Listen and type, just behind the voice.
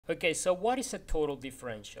Okay, so what is a total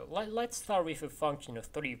differential? Let's start with a function of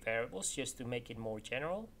three variables just to make it more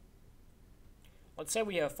general. Let's say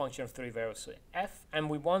we have a function of three variables, so f, and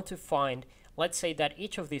we want to find, let's say that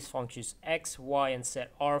each of these functions, x, y, and z,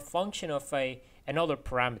 are a function of another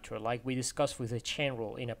parameter, like we discussed with the chain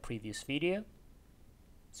rule in a previous video.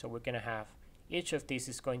 So we're going to have, each of these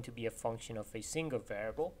is going to be a function of a single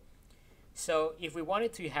variable. So if we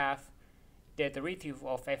wanted to have the derivative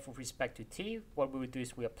of f with respect to t, what we would do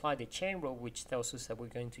is we apply the chain rule, which tells us that we're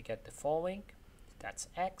going to get the following. That's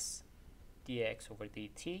x dx over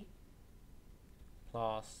dt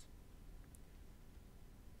plus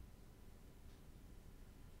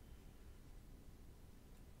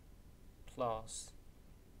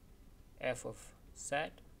f of z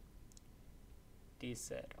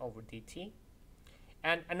dz over dt.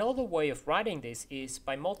 And another way of writing this is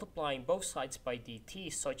by multiplying both sides by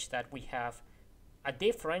dt such that we have a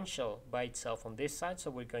differential by itself on this side.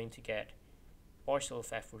 So we're going to get partial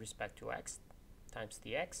of f with respect to x times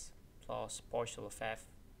dx plus partial of f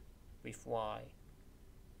with y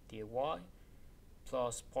dy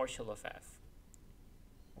plus partial of f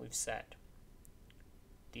with z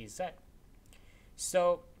dz.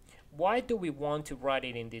 So why do we want to write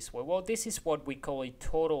it in this way? Well, this is what we call a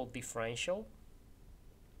total differential,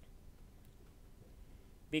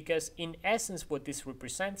 because in essence what this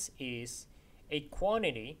represents is a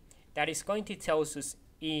quantity that is going to tell us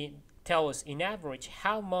in average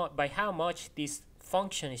by how much this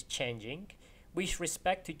function is changing with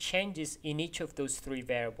respect to changes in each of those three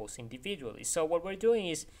variables individually. So what we're doing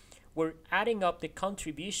is we're adding up the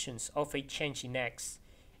contributions of a change in x,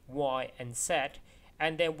 y, and z,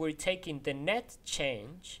 and then we're taking the net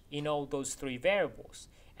change in all those three variables,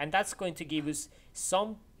 and that's going to give us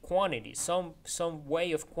some quantity, some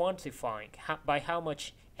way of quantifying by how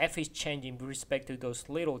much f is changing with respect to those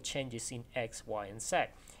little changes in x, y, and z.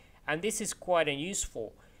 And this is quite a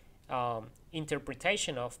useful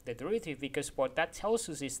interpretation of the derivative, because what that tells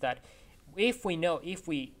us is that if we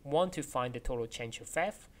want to find the total change of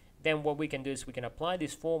f, then what we can do is we can apply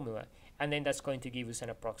this formula, and then that's going to give us an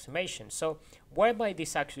approximation. So why might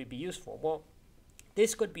this actually be useful? Well,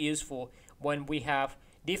 this could be useful when we have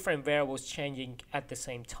different variables changing at the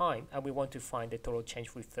same time and we want to find the total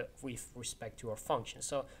change with respect to our function.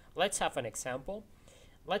 So let's have an example.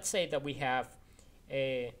 Let's say that we have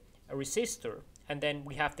a resistor, and then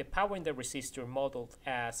we have the power in the resistor modeled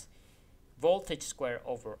as voltage squared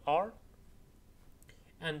over R,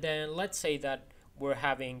 and then let's say that we're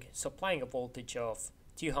supplying a voltage of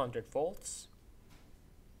 200 volts,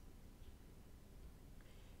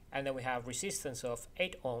 and then we have resistance of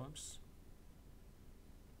 8 ohms,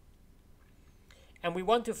 and we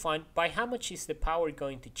want to find by how much is the power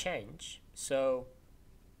going to change. So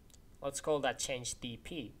let's call that change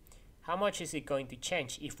dP. How much is it going to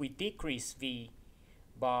change if we decrease V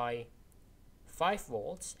by 5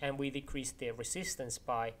 volts and we decrease the resistance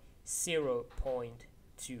by 0.2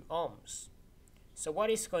 ohms? So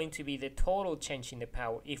what is going to be the total change in the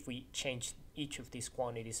power if we change each of these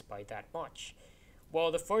quantities by that much?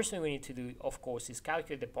 Well, the first thing we need to do, of course, is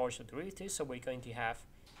calculate the partial derivative. So we're going to have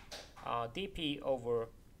dP over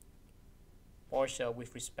partial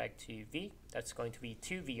with respect to V. That's going to be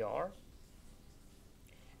 2VR.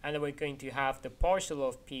 And then we're going to have the partial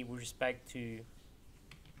of P with respect to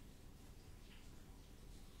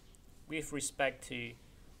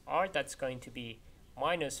R. That's going to be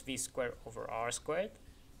minus V squared over R squared,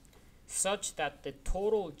 such that the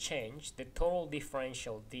total change, the total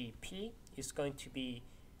differential dP, is going to be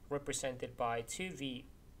represented by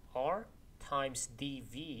 2VR times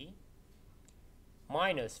dV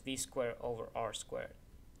minus V squared over R squared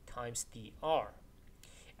times dR.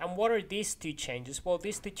 And what are these two changes? Well,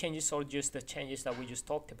 these two changes are just the changes that we just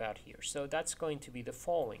talked about here. So that's going to be the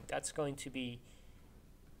following. That's going to be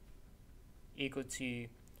equal to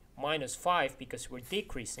minus 5 because we're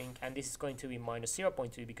decreasing, and this is going to be minus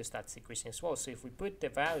 0.2 because that's decreasing as well. So if we put the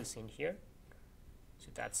values in here, so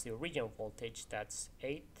that's the original voltage, that's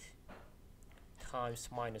 8 times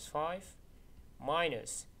minus 5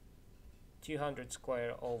 minus 200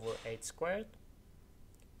 squared over 8 squared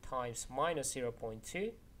times minus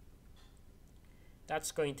 0.2.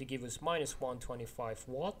 That's going to give us minus 125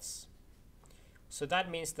 watts. So that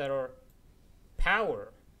means that our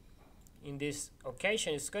power in this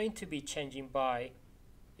occasion is going to be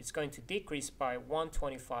it's going to decrease by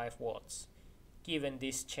 125 watts given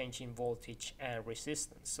this change in voltage and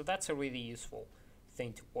resistance. So that's a really useful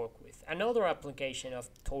thing to work with. Another application of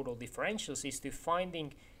total differentials is to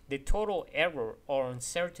finding the total error or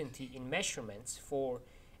uncertainty in measurements for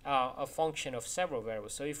a function of several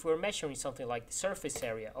variables. So if we're measuring something like the surface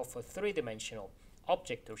area of a three-dimensional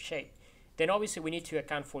object or shape, then obviously we need to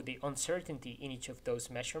account for the uncertainty in each of those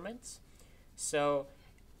measurements. So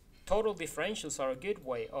total differentials are a good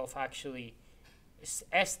way of actually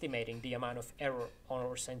estimating the amount of error on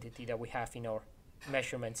our entity that we have in our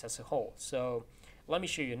measurements as a whole. So let me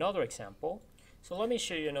show you another example.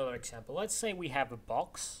 Let's say we have a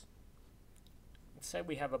box. Let's say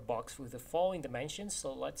we have a box with the following dimensions.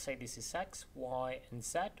 So let's say this is x, y, and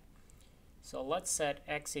z. So let's set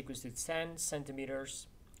x equals to 10 centimeters,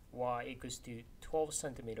 y equals to 12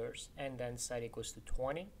 centimeters, and then z equals to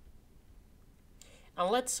 20. And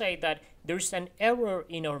let's say that there's an error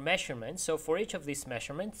in our measurement. So for each of these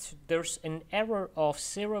measurements, there's an error of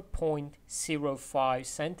 0.05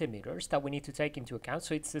 centimeters that we need to take into account.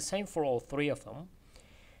 So it's the same for all three of them.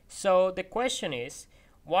 So the question is,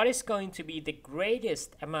 what is going to be the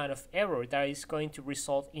greatest amount of error that is going to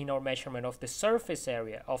result in our measurement of the surface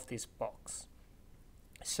area of this box?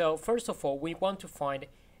 So first of all, we want to find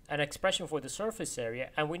an expression for the surface area,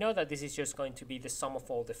 and we know that this is just going to be the sum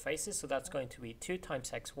of all the faces. So that's going to be 2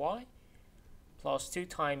 times xy plus 2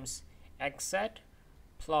 times xz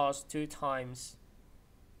plus 2 times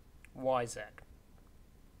yz.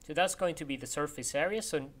 So that's going to be the surface area.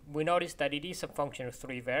 So we notice that it is a function of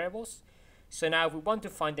 3 variables. So now if we want to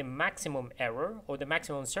find the maximum error or the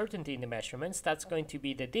maximum uncertainty in the measurements, that's going to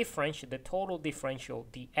be the differential, the total differential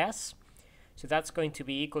ds. So that's going to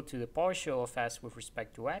be equal to the partial of s with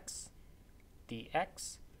respect to x,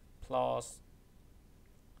 dx, plus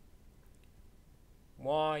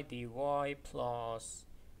y dy plus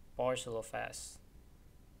partial of s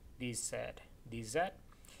dz.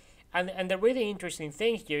 And the really interesting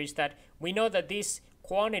thing here is that we know that these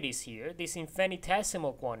quantities here, these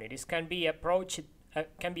infinitesimal quantities, can be approached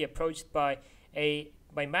by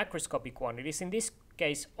macroscopic quantities. In this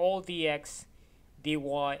case, all dx, dy,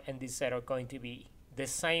 and dz are going to be the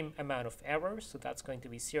same amount of error, so that's going to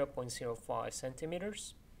be 0.05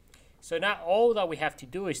 centimeters. So now all that we have to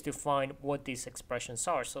do is to find what these expressions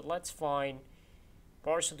are. So let's find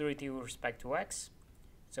partial derivative with respect to x.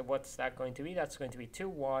 So what's that going to be? That's going to be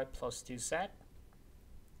 2y plus 2z.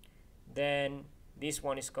 Then this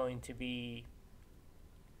one is going to be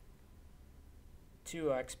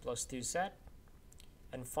 2x plus 2z.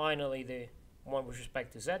 And finally, the one with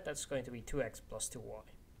respect to z, that's going to be 2x plus 2y.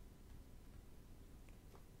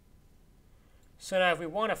 So now if we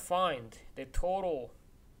want to find the total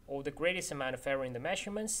or the greatest amount of error in the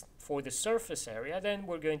measurements for the surface area, then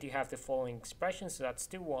we're going to have the following expression. So that's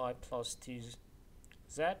 2y plus 2z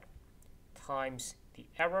times the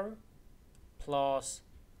error plus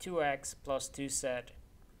 2x plus 2z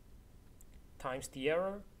times the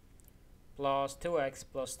error plus 2x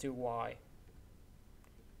plus 2y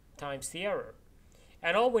times the error.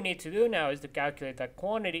 And all we need to do now is to calculate that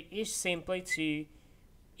quantity is simply to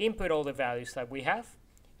input all the values that we have,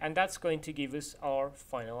 and that's going to give us our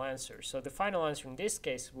final answer. So the final answer in this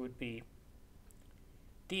case would be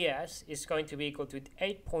ds is going to be equal to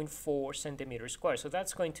 8.4 centimeters squared. So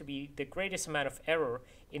that's going to be the greatest amount of error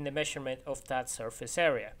in the measurement of that surface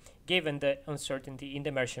area, given the uncertainty in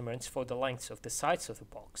the measurements for the lengths of the sides of the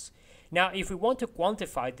box. Now, if we want to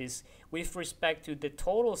quantify this with respect to the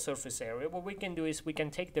total surface area, what we can do is we can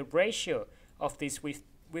take the ratio of this with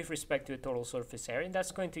respect to the total surface area, and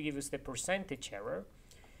that's going to give us the percentage error.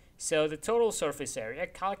 So the total surface area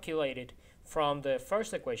calculated from the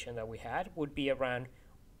first equation that we had would be around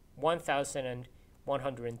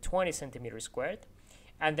 1,120 centimeters squared,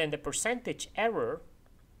 and then the percentage error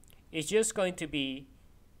is just going to be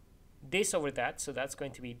this over that, so that's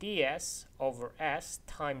going to be ds over s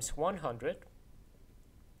times 100,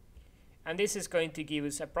 and this is going to give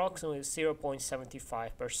us approximately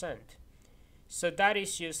 0.75%. So that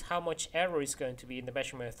is just how much error is going to be in the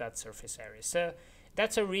measurement of that surface area. So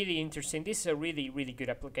that's a really interesting, this is a really good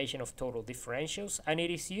application of total differentials, and it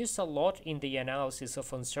is used a lot in the analysis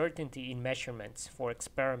of uncertainty in measurements for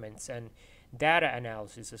experiments and data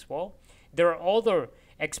analysis as well. There are other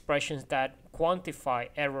expressions that quantify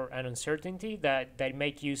error and uncertainty that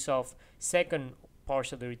make use of second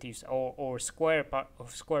partial derivatives or square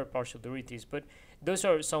partial derivatives, but those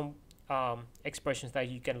are some expressions that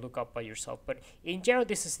you can look up by yourself. But in general,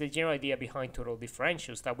 this is the general idea behind total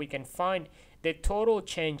differentials, that we can find the total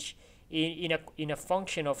change in a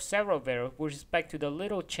function of several variables with respect to the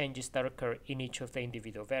little changes that occur in each of the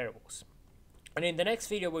individual variables. And in the next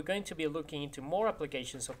video, we're going to be looking into more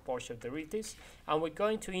applications of partial derivatives, and we're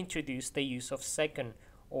going to introduce the use of second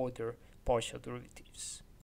order partial derivatives.